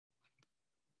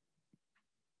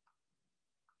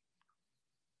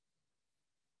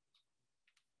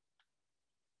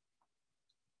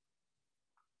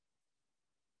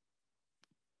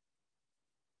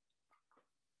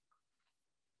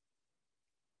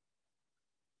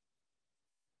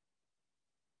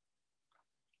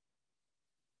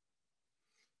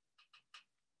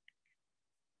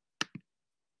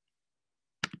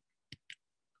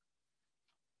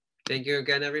Thank you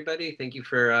again, everybody. Thank you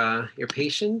for your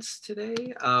patience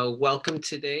today. Welcome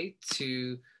today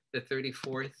to the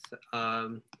 34th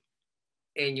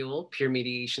Annual Peer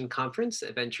Mediation Conference,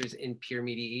 Adventures in Peer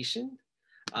Mediation.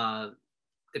 The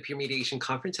Peer Mediation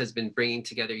Conference has been bringing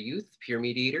together youth, peer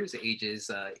mediators, ages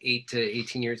 8 to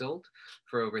 18 years old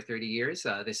for over 30 years.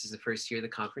 This is the first year the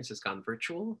conference has gone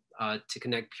virtual to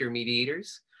connect peer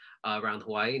mediators around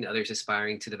Hawaii and others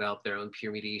aspiring to develop their own peer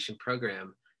mediation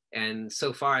program. And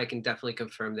so far, I can definitely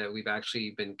confirm that we've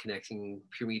actually been connecting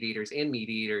peer mediators and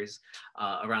mediators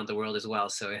around the world as well.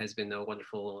 So it has been a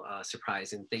wonderful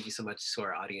surprise. And thank you so much to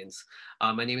our audience.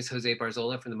 My name is Jose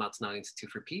Barzola from the Matsunaga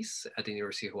Institute for Peace at the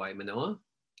University of Hawaii, Manoa.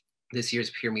 This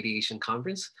year's Peer Mediation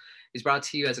Conference is brought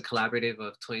to you as a collaborative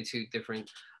of 22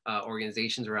 different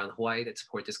organizations around Hawaii that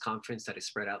support this conference that is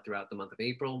spread out throughout the month of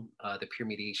April. The Peer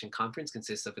Mediation Conference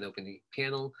consists of an opening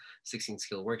panel, 16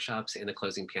 skill workshops, and a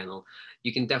closing panel.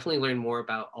 You can definitely learn more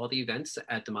about all the events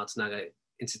at the Matsunaga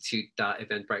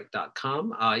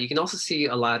Institute.eventbrite.com. You can also see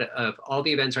a lot of all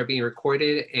the events are being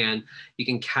recorded, and you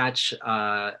can catch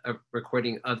a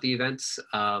recording of the events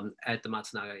at the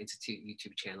Matsunaga Institute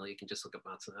YouTube channel. You can just look up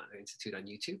Matsunaga Institute on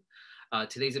YouTube.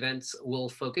 Today's events will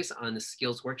focus on the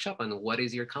skills workshop on what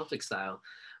is your conflict style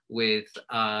with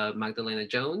Magdalena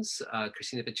Jones,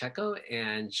 Christina Pacheco,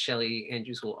 and Shelly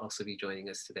Andrews will also be joining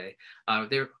us today.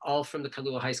 They're all from the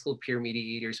Kailua High School Peer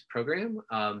Mediators program.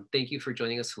 Thank you for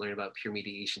joining us to learn about peer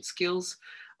mediation skills.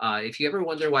 If you ever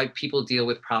wonder why people deal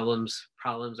with problems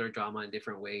or drama in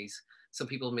different ways, some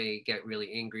people may get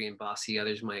really angry and bossy,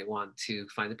 others might want to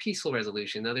find a peaceful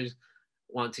resolution, others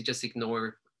want to just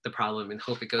ignore the problem and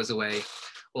hope it goes away.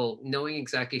 Well, knowing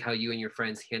exactly how you and your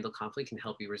friends handle conflict can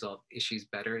help you resolve issues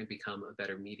better and become a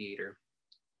better mediator.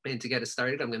 And to get us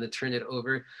started, I'm going to turn it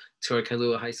over to our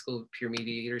Kailua High School Peer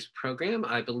Mediators program.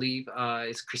 I believe,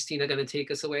 is Christina going to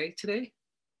take us away today?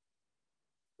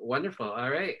 Wonderful. All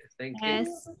right. Thank you.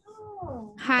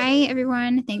 Hi,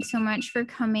 everyone. Thanks so much for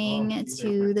coming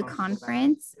to the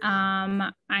conference.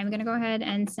 I'm going to go ahead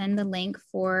and send the link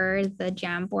for the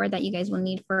Jamboard that you guys will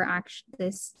need for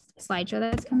this slideshow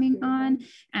that's coming on.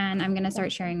 And I'm going to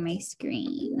start sharing my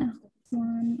screen.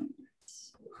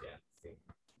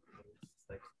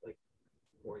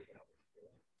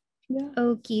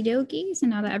 Okie dokie. So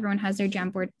now that everyone has their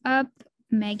Jamboard up,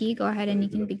 Maggie, go ahead and you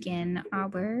can begin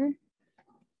our...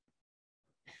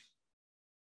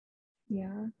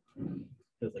 Yeah.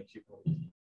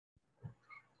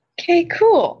 Okay,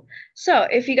 cool. So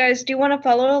if you guys do want to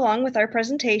follow along with our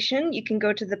presentation, you can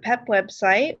go to the PEP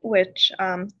website, which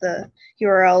the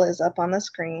URL is up on the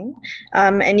screen.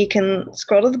 And you can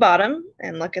scroll to the bottom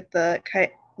and look at the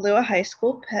Kailua High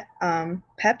School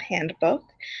PEP handbook.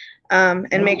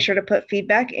 And make sure to put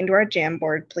feedback into our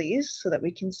Jamboard, please, so that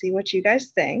we can see what you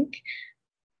guys think.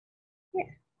 Yeah.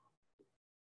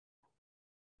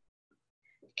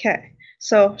 Okay.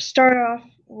 So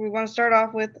we want to start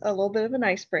off with a little bit of an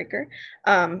icebreaker,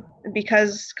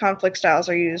 because conflict styles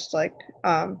are used like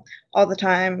all the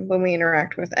time when we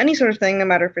interact with any sort of thing, no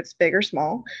matter if it's big or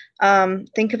small.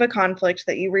 Think of a conflict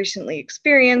that you recently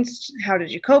experienced. How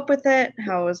did you cope with it?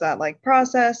 How was that like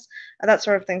process? That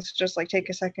sort of thing. So just like take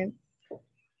a second.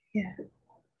 Yeah.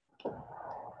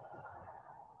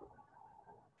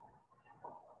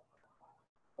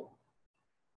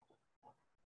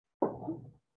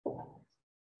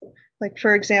 Like,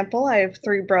 for example, I have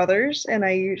 3 brothers and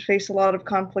I face a lot of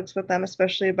conflicts with them,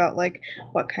 especially about like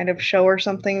what kind of show or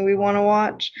something we want to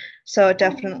watch. So it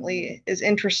definitely is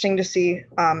interesting to see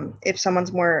if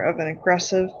someone's more of an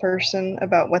aggressive person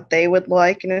about what they would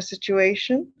like in a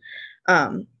situation.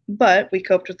 But we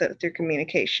coped with it through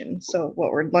communication. So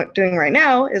what we're doing right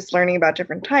now is learning about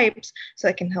different types so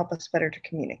that can help us better to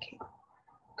communicate.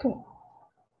 Cool.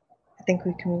 I think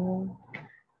we can move on.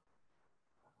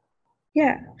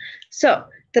 Yeah, so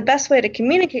the best way to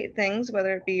communicate things,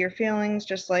 whether it be your feelings,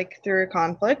 just like through a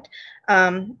conflict,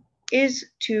 is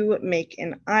to make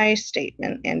an I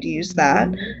statement and use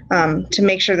that to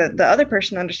make sure that the other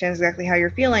person understands exactly how you're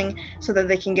feeling so that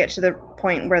they can get to the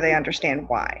point where they understand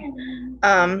why.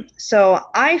 So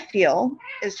I feel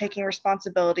is taking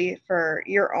responsibility for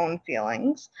your own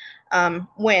feelings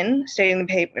when stating the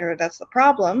behavior that's the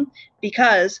problem,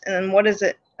 because, and then what is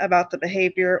it about the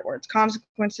behavior or its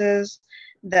consequences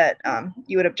that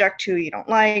you would object to, you don't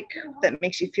like, that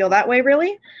makes you feel that way,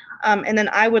 really. And then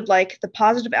I would like the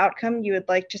positive outcome you would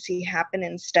like to see happen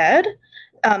instead.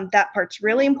 That part's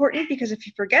really important because if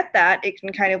you forget that, it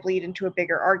can kind of lead into a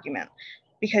bigger argument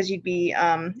because you'd be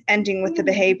ending with the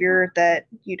behavior that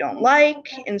you don't like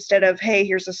instead of, hey,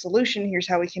 here's a solution, here's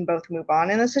how we can both move on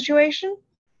in the situation.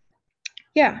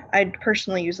 yeah, I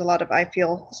personally use a lot of I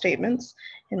feel statements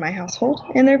in my household,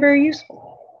 and they're very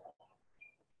useful.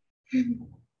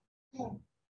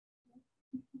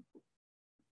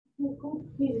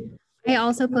 I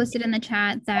also posted in the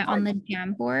chat that on the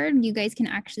Jamboard, you guys can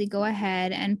actually go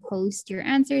ahead and post your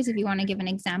answers if you want to give an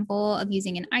example of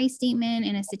using an I statement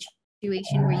in a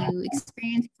situation where you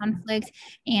experience conflict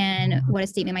and what a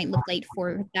statement might look like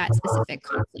for that specific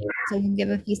conflict. So we'll give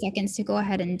a few seconds to go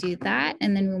ahead and do that,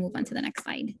 and then we'll move on to the next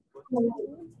slide.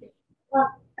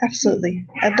 Absolutely.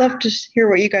 I'd love to hear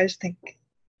what you guys think.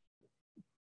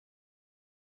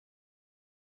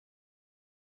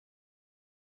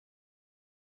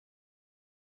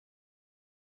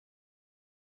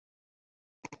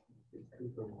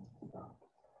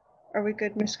 Are we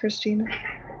good, Miss Christina?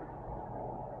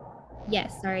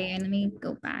 Yes, sorry, and let me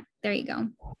go back. There you go.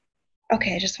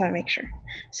 Okay, I just want to make sure.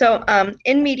 So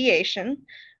in mediation,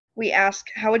 we ask,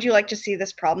 how would you like to see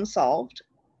this problem solved?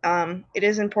 It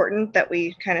is important that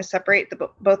we kind of separate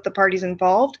both the parties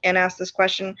involved and ask this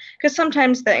question, because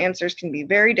sometimes the answers can be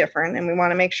very different, and we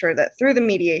want to make sure that through the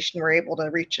mediation, we're able to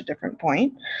reach a different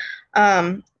point.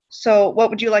 So what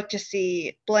would you like to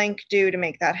see blank do to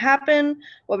make that happen?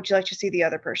 What would you like to see the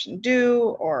other person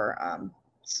do? Or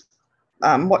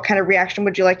what kind of reaction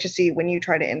would you like to see when you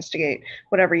try to instigate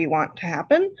whatever you want to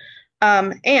happen?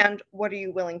 And what are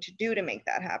you willing to do to make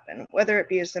that happen? Whether it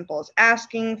be as simple as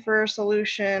asking for a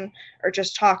solution or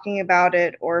just talking about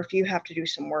it, or if you have to do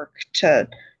some work to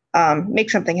make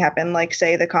something happen, like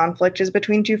say the conflict is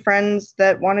between two friends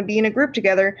that want to be in a group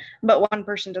together, but one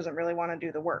person doesn't really want to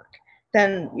do the work.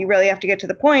 Then you really have to get to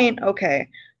the point, okay,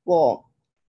 well,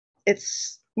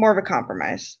 it's more of a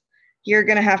compromise. You're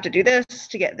going to have to do this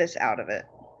to get this out of it,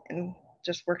 and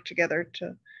just work together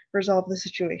to resolve the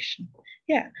situation.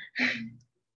 Yeah.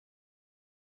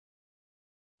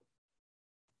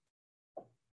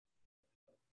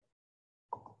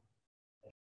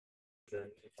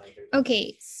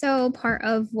 Okay, so part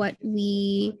of what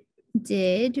we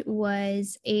did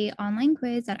was a online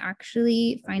quiz that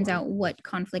actually finds out what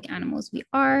conflict animals we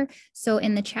are. So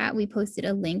in the chat, we posted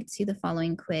a link to the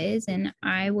following quiz, and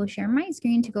I will share my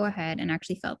screen to go ahead and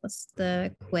actually fill out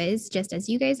the quiz just as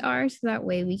you guys are. So that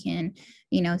way we can,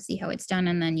 see how it's done,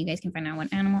 and then you guys can find out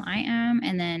what animal I am.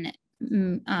 And then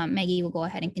Maggie will go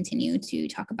ahead and continue to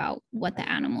talk about what the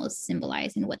animals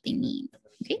symbolize and what they mean.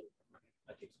 Okay.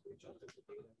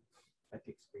 I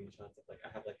take screenshots of I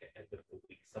have an end of the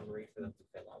week summary for them to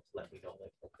fill out to let me know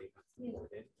what they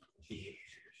recorded.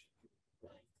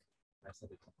 I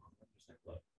sent it to mom.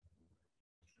 Look,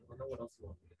 I don't know what else you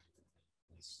want me to do.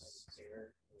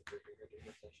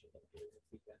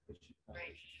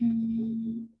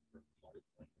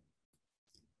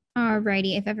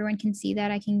 Alrighty, if everyone can see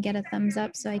that, I can get a thumbs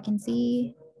up so I can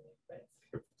see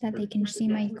that they can see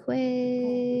my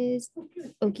quiz.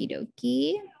 Okie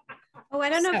dokie. Oh, I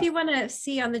don't know if you want to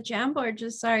see on the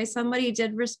Jamboard, sorry, somebody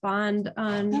did respond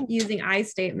on using I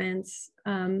statements.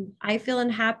 I feel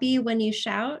unhappy when you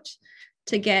shout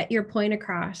to get your point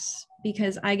across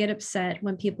because I get upset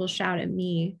when people shout at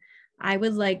me. I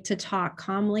would like to talk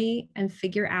calmly and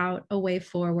figure out a way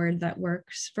forward that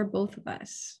works for both of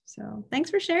us. So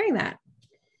thanks for sharing that.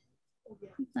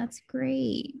 That's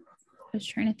great. I was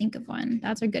trying to think of one.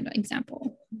 That's a good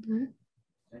example. Mm-hmm.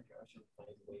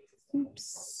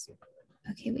 Oops.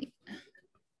 Okay, wait.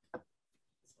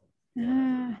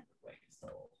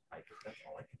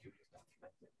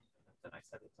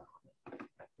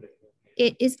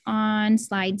 It is on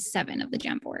slide 7 of the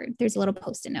Jamboard. There's a little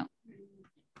post-it note.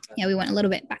 Yeah, we went a little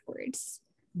bit backwards.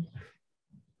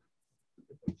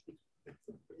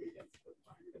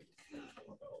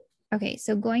 Okay,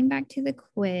 so going back to the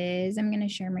quiz, I'm going to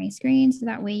share my screen so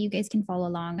that way you guys can follow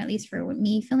along, at least for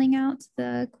me filling out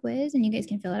the quiz, and you guys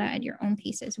can fill it out at your own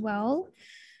pace as well.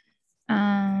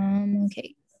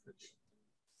 Okay.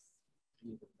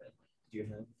 Do you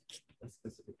have a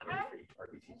specific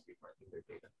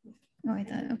Oh, I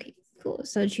thought, okay, cool.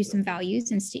 So choose some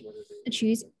values and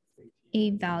choose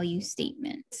a value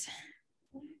statement.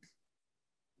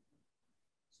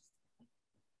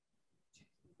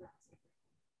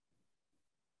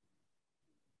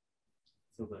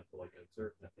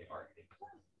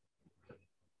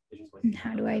 And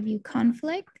how do I view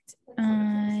conflict?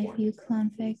 I view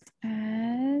conflict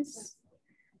as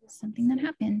something that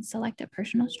happens. Select a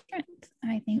personal strength.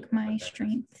 I think my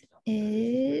strength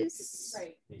is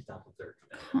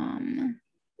calm.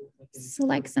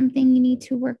 Select something you need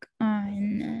to work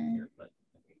on.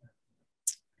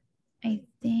 I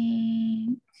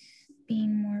think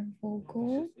being more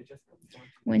vocal.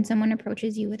 When someone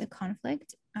approaches you with a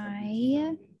conflict,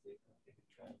 I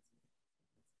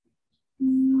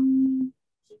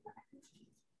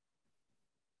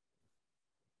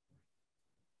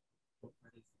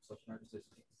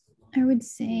I would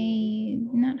say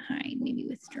not hide, maybe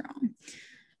withdraw.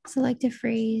 Select a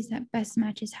phrase that best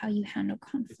matches how you handle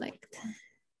conflict.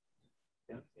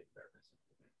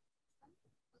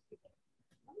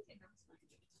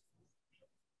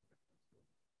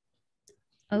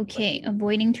 Okay,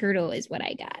 avoiding turtle is what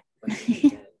I got.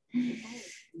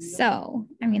 So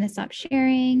I'm going to stop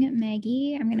sharing.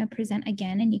 Maggie, I'm going to present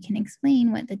again and you can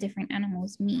explain what the different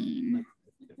animals mean.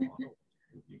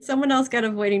 Someone else got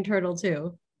avoiding turtle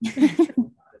too.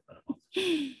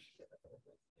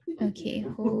 Okay,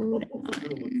 hold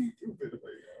on.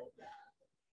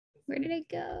 Where did it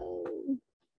go?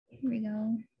 Here we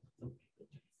go.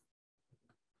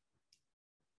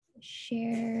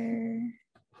 Share.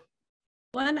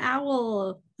 One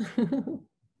owl.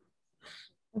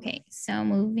 Okay, so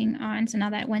moving on. So now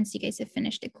that once you guys have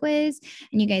finished the quiz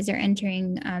and you guys are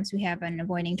entering, so we have an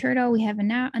avoiding turtle, we have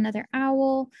another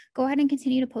owl. Go ahead and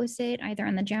continue to post it either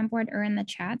on the Jamboard or in the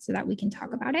chat so that we can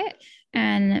talk about it.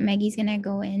 And Maggie's gonna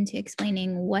go into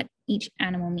explaining what each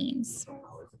animal means.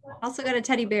 Also got a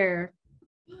teddy bear.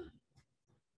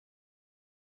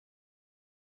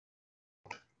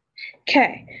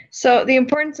 Okay, so the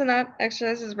importance in that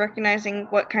exercise is recognizing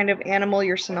what kind of animal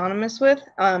you're synonymous with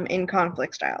in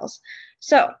conflict styles.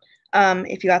 So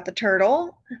if you got the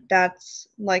turtle, that's,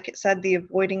 like it said, the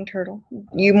avoiding turtle.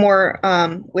 You more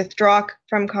withdraw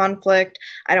from conflict.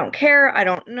 I don't care, I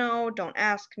don't know, don't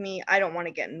ask me, I don't want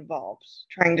to get involved.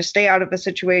 Trying to stay out of a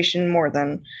situation more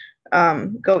than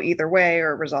go either way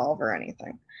or resolve or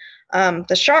anything.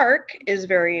 The shark is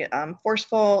very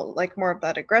forceful, like more of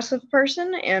that aggressive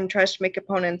person, and tries to make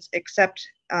opponents accept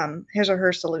his or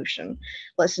her solution.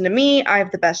 Listen to me, I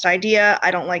have the best idea,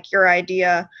 I don't like your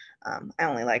idea, I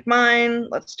only like mine,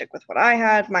 let's stick with what I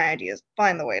had, my idea is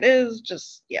fine the way it is,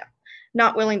 just, yeah,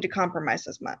 not willing to compromise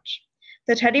as much.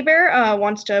 The teddy bear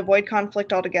wants to avoid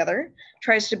conflict altogether,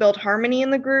 tries to build harmony in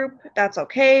the group. That's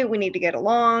okay, we need to get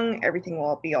along, everything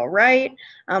will be all right.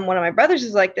 One of my brothers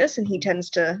is like this, and he tends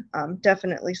to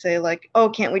definitely say like, oh,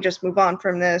 can't we just move on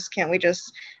from this? Can't we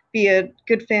just be a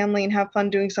good family and have fun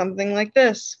doing something like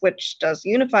this? Which does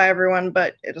unify everyone,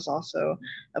 but it is also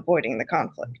avoiding the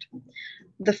conflict.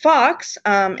 The fox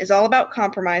is all about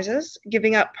compromises,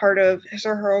 giving up part of his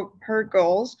or her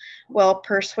goals while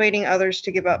persuading others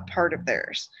to give up part of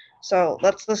theirs. So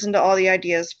let's listen to all the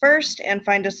ideas first and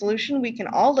find a solution we can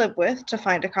all live with to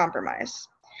find a compromise.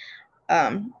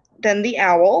 Then the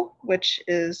owl, which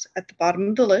is at the bottom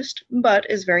of the list, but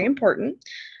is very important,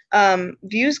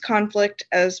 views conflict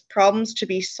as problems to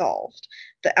be solved.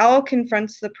 The owl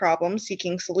confronts the problem,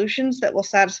 seeking solutions that will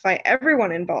satisfy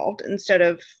everyone involved instead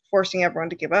of forcing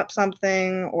everyone to give up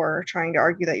something or trying to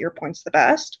argue that your point's the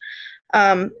best.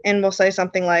 And we'll say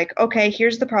something like, okay,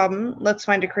 here's the problem. Let's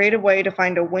find a creative way to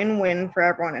find a win-win for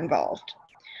everyone involved.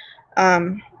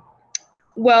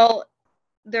 Well,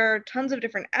 there are tons of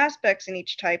different aspects in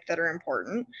each type that are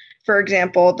important. For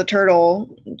example, the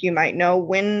turtle, you might know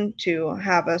when to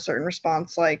have a certain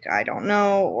response like, I don't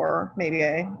know, or maybe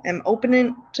I am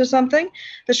open to something.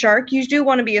 The shark, you do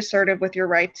want to be assertive with your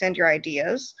rights and your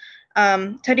ideas.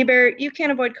 Teddy bear, you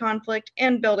can't avoid conflict,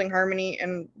 and building harmony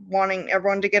and wanting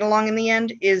everyone to get along in the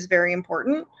end is very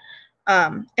important.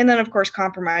 And then, of course,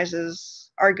 compromises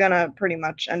are gonna pretty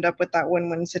much end up with that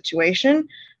win-win situation.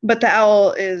 But the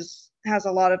owl has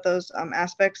a lot of those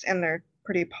aspects, and they're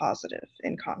pretty positive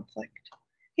in conflict.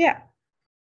 Yeah.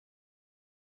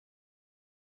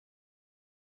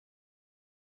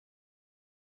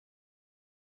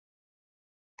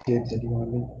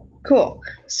 Cool.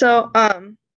 So,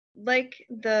 like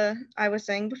I was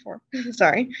saying before,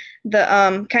 sorry,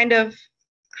 the kind of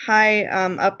high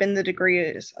up in the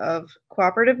degrees of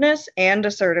cooperativeness and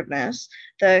assertiveness,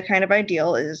 the kind of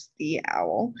ideal is the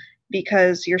owl,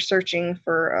 because you're searching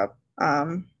for a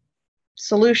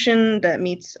solution that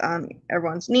meets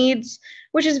everyone's needs,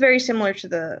 which is very similar to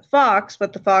the fox,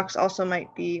 but the fox also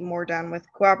might be more down with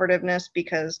cooperativeness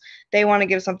because they want to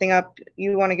give something up,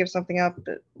 you want to give something up,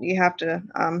 but you have to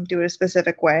do it a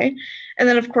specific way. And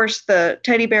then, of course, the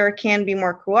teddy bear can be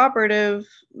more cooperative,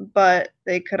 but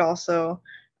they could also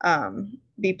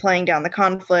be playing down the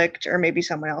conflict, or maybe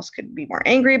someone else could be more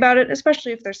angry about it,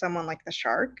 especially if there's someone like the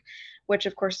shark, which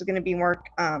of course is going to be more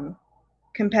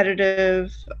competitive,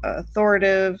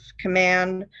 authoritative,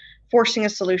 command, forcing a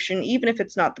solution, even if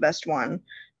it's not the best one.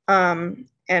 And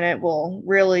it will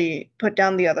really put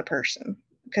down the other person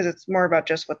because it's more about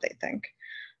just what they think.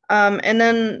 And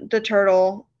then the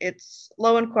turtle, it's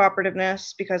low in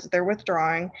cooperativeness because they're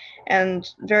withdrawing, and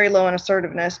very low in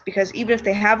assertiveness because even if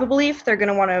they have a belief, they're going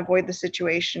to want to avoid the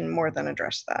situation more than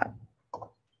address that.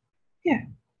 Yeah.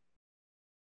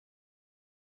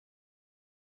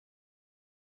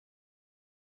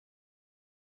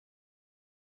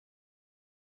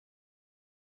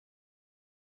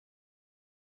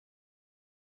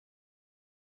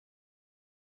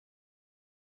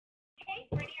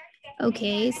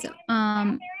 Okay, so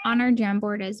on our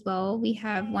Jamboard as well, we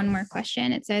have one more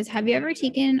question. It says, have you ever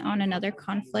taken on another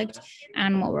conflict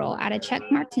animal role? Add a check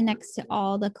mark to next to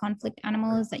all the conflict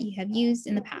animals that you have used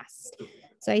in the past.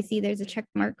 So I see there's a check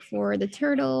mark for the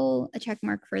turtle, a check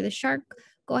mark for the shark.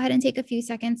 Go ahead and take a few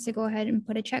seconds to go ahead and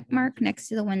put a check mark next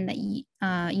to the one that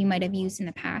you might have used in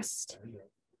the past,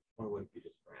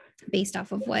 based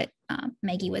off of what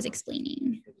Maggie was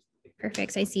explaining.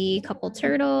 Perfect. So I see a couple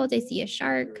turtles, I see a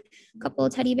shark, a couple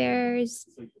teddy bears,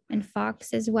 and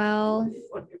fox as well.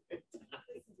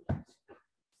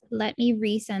 Let me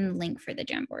resend link for the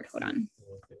Jamboard. Hold on.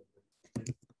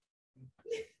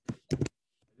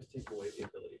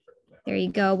 There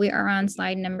you go. We are on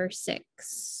slide number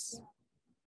 6.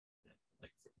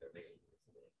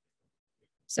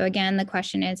 So again, the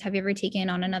question is, have you ever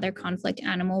taken on another conflict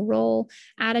animal role?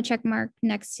 Add a check mark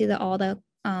next to all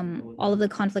of the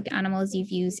conflict animals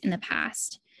you've used in the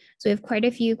past. So we have quite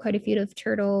a few of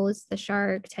turtles, the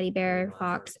shark, teddy bear,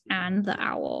 fox, and the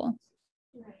owl.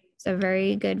 So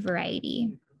very good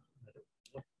variety.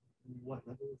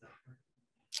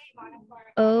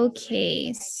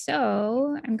 Okay,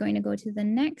 so I'm going to go to the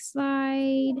next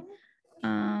slide.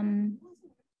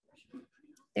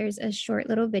 There's a short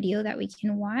little video that we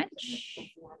can watch.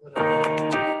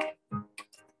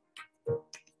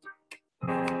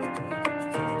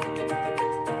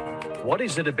 What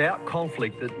is it about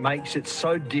conflict that makes it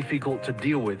so difficult to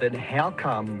deal with, and how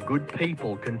come good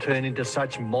people can turn into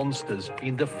such monsters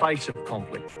in the face of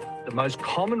conflict? The most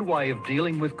common way of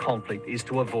dealing with conflict is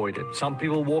to avoid it. Some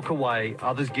people walk away,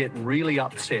 others get really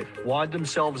upset, wind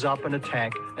themselves up and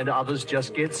attack, and others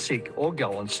just get sick or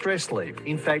go on stress leave.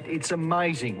 In fact, it's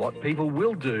amazing what people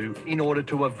will do in order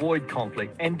to avoid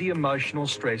conflict and the emotional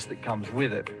stress that comes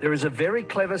with it. There is a very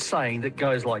clever saying that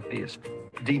goes like this: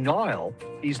 denial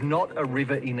is not a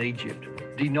river in Egypt.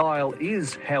 Denial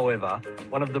is, however,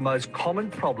 one of the most common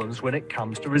problems when it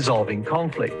comes to resolving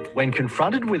conflict. When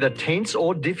confronted with a tense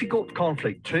or difficult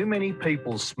conflict, too many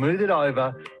people smooth it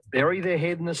over, bury their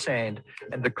head in the sand,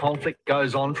 and the conflict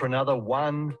goes on for another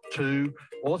 1, 2,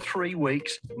 or 3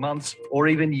 weeks, months, or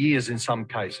even years in some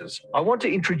cases. I want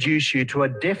to introduce you to a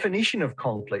definition of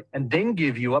conflict and then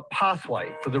give you a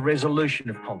pathway for the resolution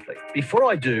of conflict. Before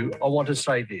I do, I want to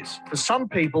say this. For some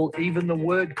people, even the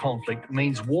word conflict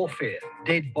means warfare,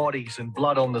 dead bodies and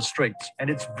blood on the streets, and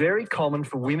it's very common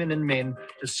for women and men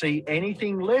to see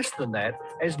anything less than that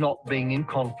as not being in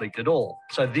conflict at all.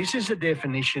 So this is a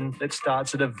definition that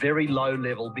starts at a very low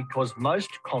level, because most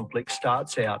conflict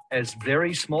starts out as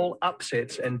very small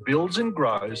upsets and builds and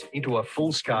grows into a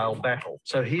full-scale battle.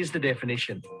 So here's the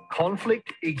definition.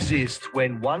 Conflict exists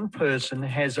when one person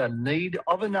has a need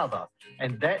of another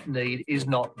and that need is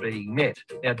not being met.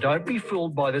 Now, don't be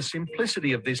fooled by the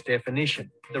simplicity of this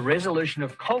definition. The resolution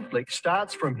of conflict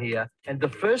starts from here, and the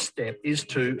first step is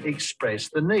to express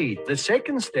the need. The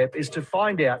second step is to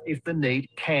find out if the need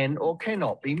can or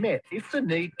cannot be met. If the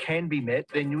need can be met,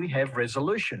 then we have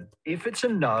resolution. If it's a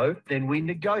no, then we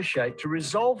negotiate to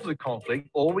resolve the conflict,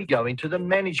 or we go into the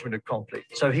management of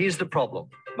conflict. So here's the problem.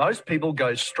 Most people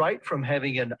go straight from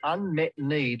having an unmet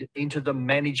need into the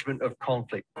management of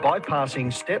conflict,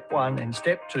 bypassing step 1 and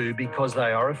step 2 because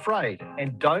they are afraid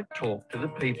and don't talk to the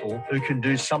people who can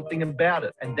do something about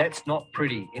it. And that's not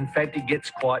pretty. In fact, it gets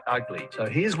quite ugly. So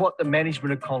here's what the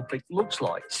management of conflict looks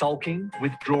like: sulking,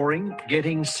 withdrawing,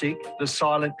 getting sick, the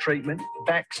silent treatment,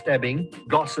 backstabbing,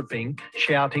 gossiping,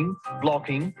 shouting,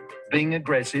 blocking, being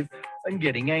aggressive, and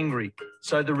getting angry.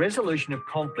 So the resolution of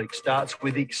conflict starts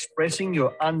with expressing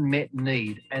your unmet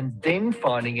need and then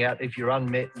finding out if your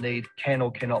unmet need can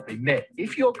or cannot be met.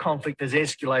 If your conflict has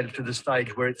escalated to the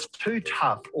stage where it's too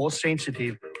tough or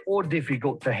sensitive or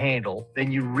difficult to handle,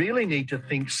 then you really need to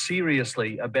think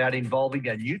seriously about involving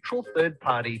a neutral third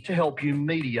party to help you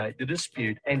mediate the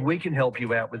dispute, and we can help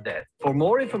you out with that. For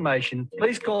more information,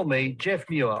 please call me, Jeff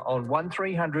Muir, on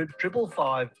 1300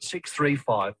 555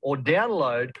 635, or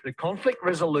download the Conflict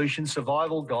Resolution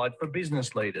Survival Guide for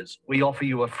Business Leaders. We offer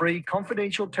you a free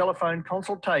confidential telephone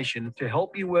consultation to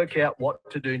help you work out what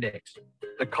to do next.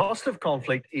 The cost of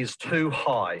conflict is too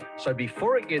high, so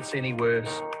before it gets any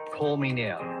worse, call me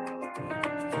now.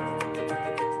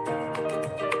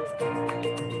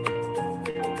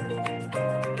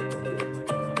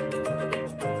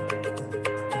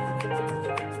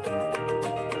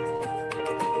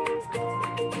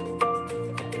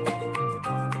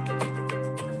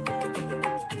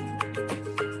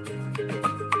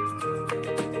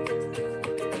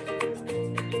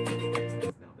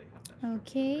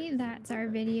 Okay, that That's our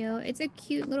video. It's a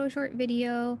cute little short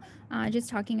video just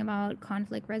talking about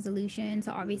conflict resolution.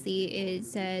 So obviously it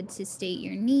said to state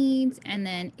your needs, and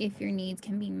then if your needs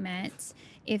can be met.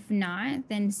 If not,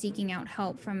 then seeking out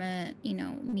help from a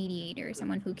mediator,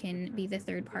 someone who can be the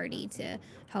third party to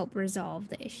help resolve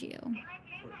the issue.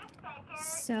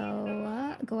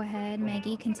 So go ahead,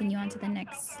 Maggie, continue on to the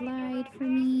next slide for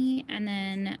me. And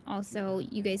then also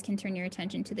you guys can turn your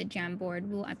attention to the Jamboard.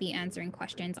 We'll be answering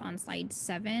questions on slide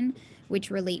 7,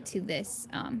 which relate to this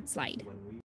slide.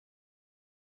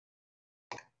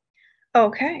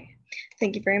 Okay,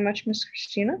 thank you very much, Ms.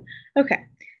 Christina. Okay,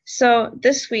 so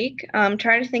this week,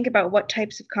 try to think about what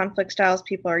types of conflict styles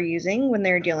people are using when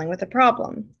they're dealing with a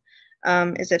problem.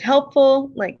 Is it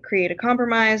helpful, like create a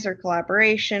compromise or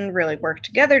collaboration, really work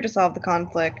together to solve the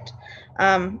conflict?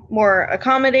 More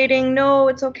accommodating, no,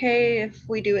 it's okay if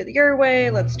we do it your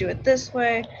way, let's do it this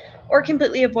way, or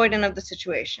completely avoidant of the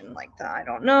situation, like the I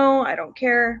don't know, I don't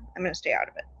care, I'm gonna stay out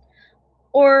of it.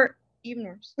 Or even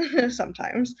worse,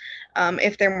 sometimes,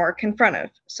 if they're more confrontive.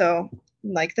 So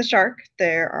like the shark,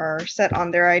 they are set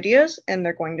on their ideas and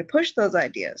they're going to push those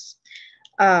ideas.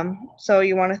 So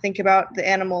you want to think about the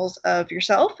animals of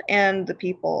yourself and the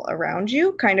people around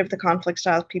you, kind of the conflict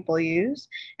styles people use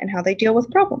and how they deal with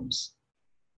problems.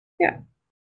 Yeah.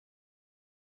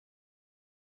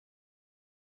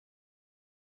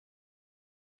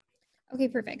 Okay,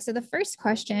 perfect. So the first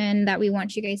question that we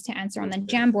want you guys to answer on the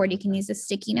Jamboard, you can use a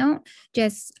sticky note.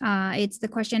 Just it's the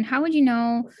question, how would you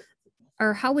know,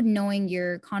 or how would knowing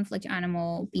your conflict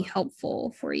animal be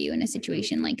helpful for you in a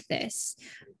situation like this?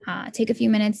 Take a few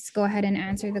minutes, go ahead and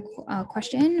answer the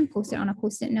question and post it on a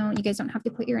Post-it note. You guys don't have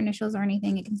to put your initials or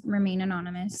anything. It can remain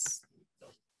anonymous.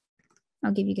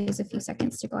 I'll give you guys a few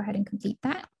seconds to go ahead and complete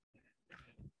that.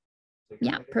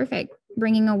 Yeah, perfect.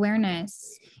 Bringing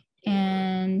awareness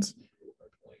and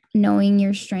knowing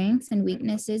your strengths and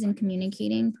weaknesses and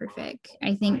communicating, perfect.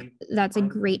 I think that's a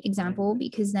great example,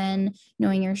 because then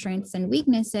knowing your strengths and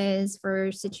weaknesses for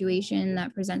a situation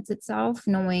that presents itself,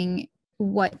 knowing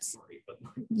what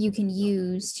you can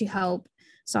use to help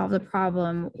solve the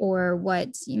problem, or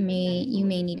what you may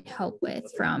need help with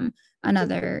from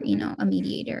another, a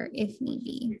mediator if need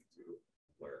be.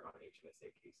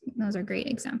 Those are great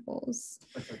examples.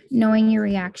 Knowing your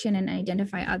reaction and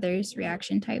identify others'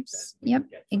 reaction types. Yep,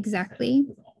 exactly.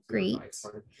 Great.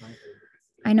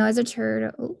 I know as a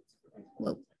turtle, oh,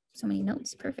 whoa, so many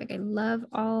notes. Perfect. I love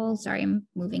all, sorry, I'm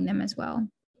moving them as well.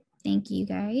 Thank you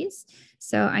guys.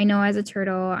 So I know as a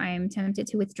turtle, I'm tempted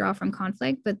to withdraw from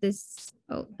conflict, but this,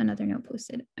 oh, another note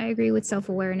posted. I agree with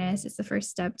self-awareness. It's the first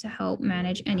step to help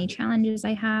manage any challenges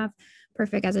I have.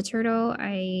 Perfect. As a turtle,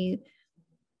 I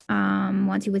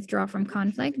want to withdraw from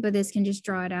conflict, but this can just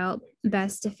draw it out.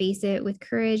 Best to face it with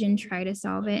courage and try to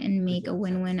solve it and make a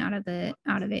win-win out of it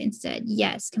instead.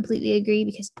 Yes, completely agree,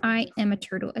 because I am a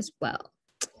turtle as well.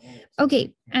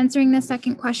 Okay, answering the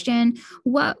second question,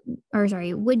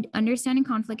 would understanding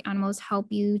conflict animals help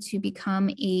you to become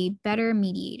a better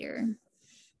mediator?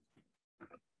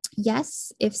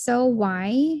 Yes, if so,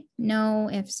 why? No,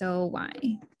 if so, why?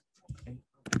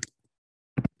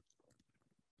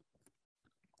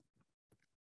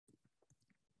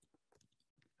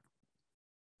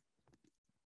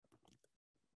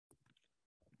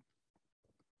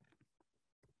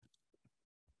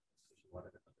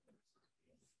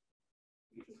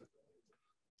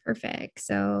 Perfect.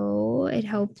 So it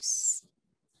helps.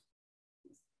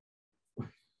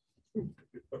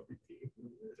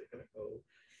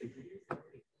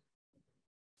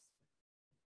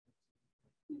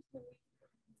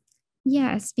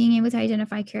 Yes, being able to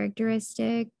identify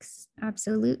characteristics,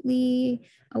 absolutely.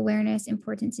 Awareness,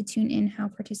 important to tune in how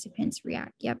participants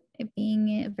react. Yep,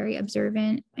 being very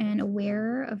observant and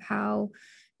aware of how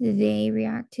they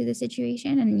react to the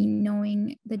situation, and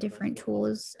knowing the different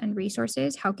tools and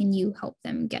resources, how can you help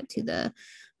them get to the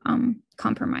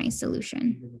compromise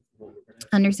solution?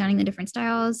 Understanding the different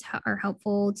styles are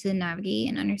helpful to navigate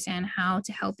and understand how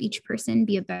to help each person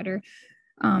be a better,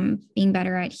 being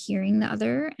better at hearing the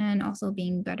other, and also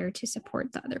being better to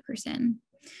support the other person.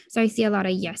 So I see a lot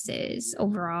of yeses.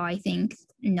 Overall, I think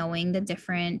knowing the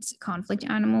different conflict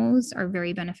animals are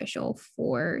very beneficial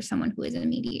for someone who is a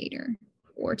mediator,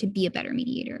 or to be a better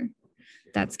mediator.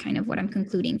 That's kind of what I'm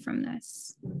concluding from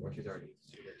this.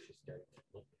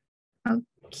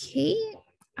 Okay,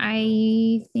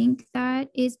 I think that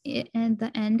is it at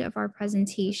the end of our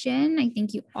presentation. I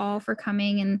thank you all for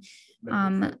coming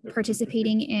and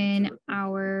participating in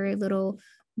our little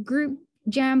group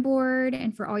Jamboard,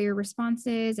 and for all your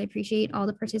responses. I appreciate all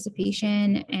the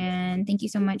participation, and thank you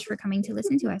so much for coming to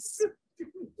listen to us.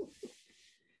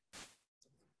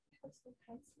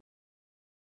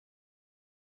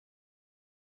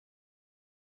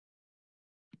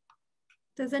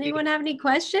 Does anyone have any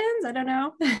questions? I don't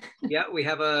know. Yeah, we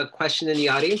have a question in the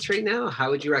audience right now. How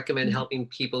would you recommend helping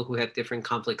people who have different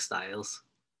conflict styles?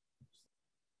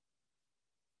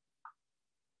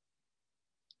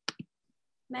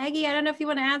 Maggie, I don't know if you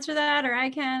want to answer that, or I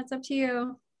can. It's up to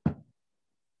you.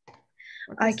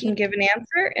 I can give an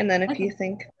answer, and then if you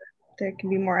think there can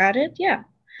be more added, yeah.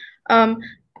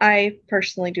 I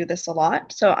personally do this a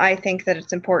lot, so I think that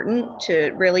it's important to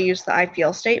really use the I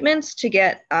feel statements to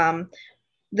get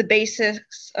the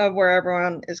basics of where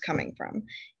everyone is coming from.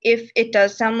 If it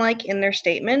does sound like in their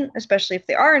statement, especially if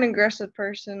they are an aggressive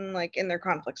person, like in their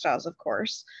conflict styles, of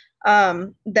course,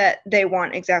 that they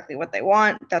want exactly what they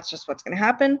want, that's just what's going to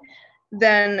happen,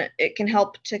 then it can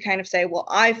help to kind of say, well,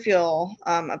 I feel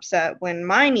upset when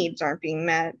my needs aren't being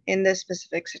met in this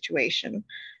specific situation.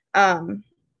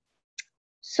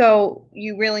 So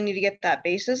you really need to get that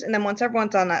basis. And then once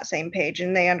everyone's on that same page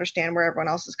and they understand where everyone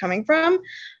else is coming from,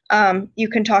 you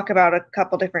can talk about a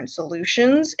couple different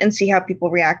solutions and see how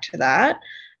people react to that.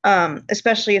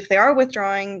 Especially if they are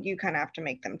withdrawing, you kind of have to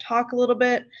make them talk a little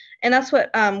bit. And that's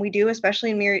what we do, especially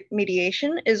in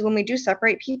mediation, is when we do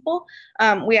separate people,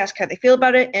 we ask how they feel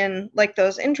about it. And like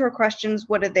those intro questions,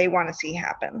 what did they want to see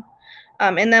happen?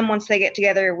 And then once they get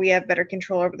together, we have better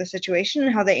control over the situation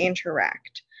and how they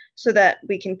interact, so that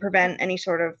we can prevent any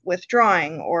sort of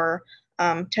withdrawing or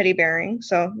teddy bearing,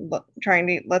 so trying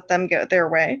to let them get their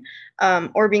way,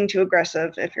 or being too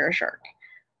aggressive if you're a shark.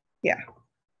 Yeah.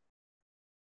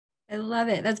 I love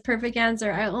it. That's perfect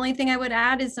answer. The only thing I would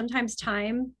add is sometimes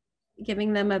time,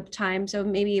 giving them a time. So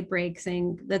maybe a break,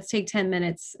 saying, let's take 10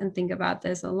 minutes and think about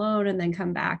this alone and then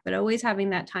come back. But always having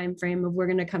that time frame of we're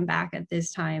going to come back at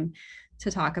this time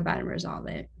to talk about and resolve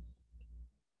it.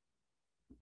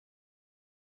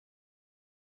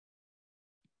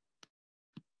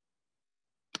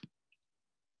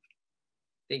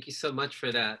 Thank you so much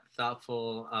for that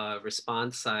thoughtful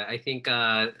response. I think,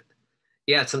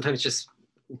 yeah, sometimes just,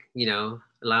 you know,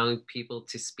 allowing people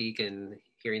to speak and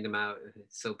hearing them out is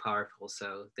so powerful.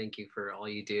 So thank you for all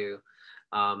you do.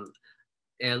 And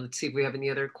let's see if we have any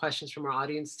other questions from our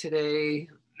audience today.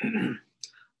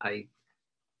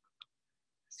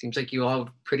 Seems like you all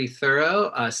pretty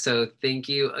thorough. So thank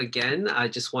you again. I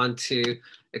just want to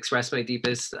express my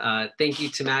deepest thank you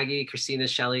to Maggie, Christina,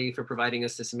 Shelley for providing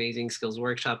us this amazing skills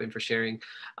workshop and for sharing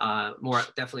more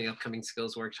definitely upcoming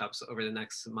skills workshops over the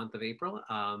next month of April.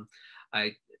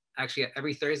 Actually,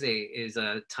 every Thursday is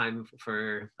a time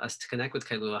for us to connect with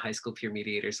Kailua High School peer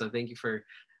mediators. So thank you for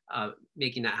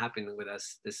making that happen with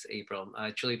us this April.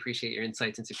 I truly appreciate your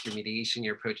insights into peer mediation,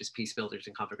 your approach as peace builders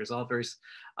and conflict resolvers,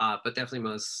 but definitely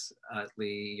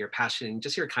mostly your passion and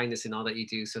just your kindness in all that you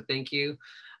do. So thank you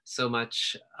so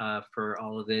much for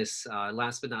all of this.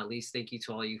 Last but not least, thank you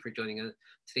to all of you for joining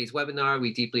today's webinar.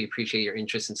 We deeply appreciate your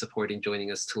interest and support in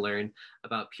joining us to learn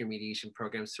about peer mediation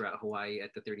programs throughout Hawaii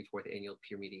at the 34th Annual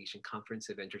Peer Mediation Conference,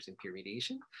 Adventures in Peer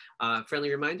Mediation.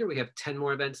 Friendly reminder, we have 10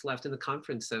 more events left in the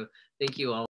conference, so thank you all.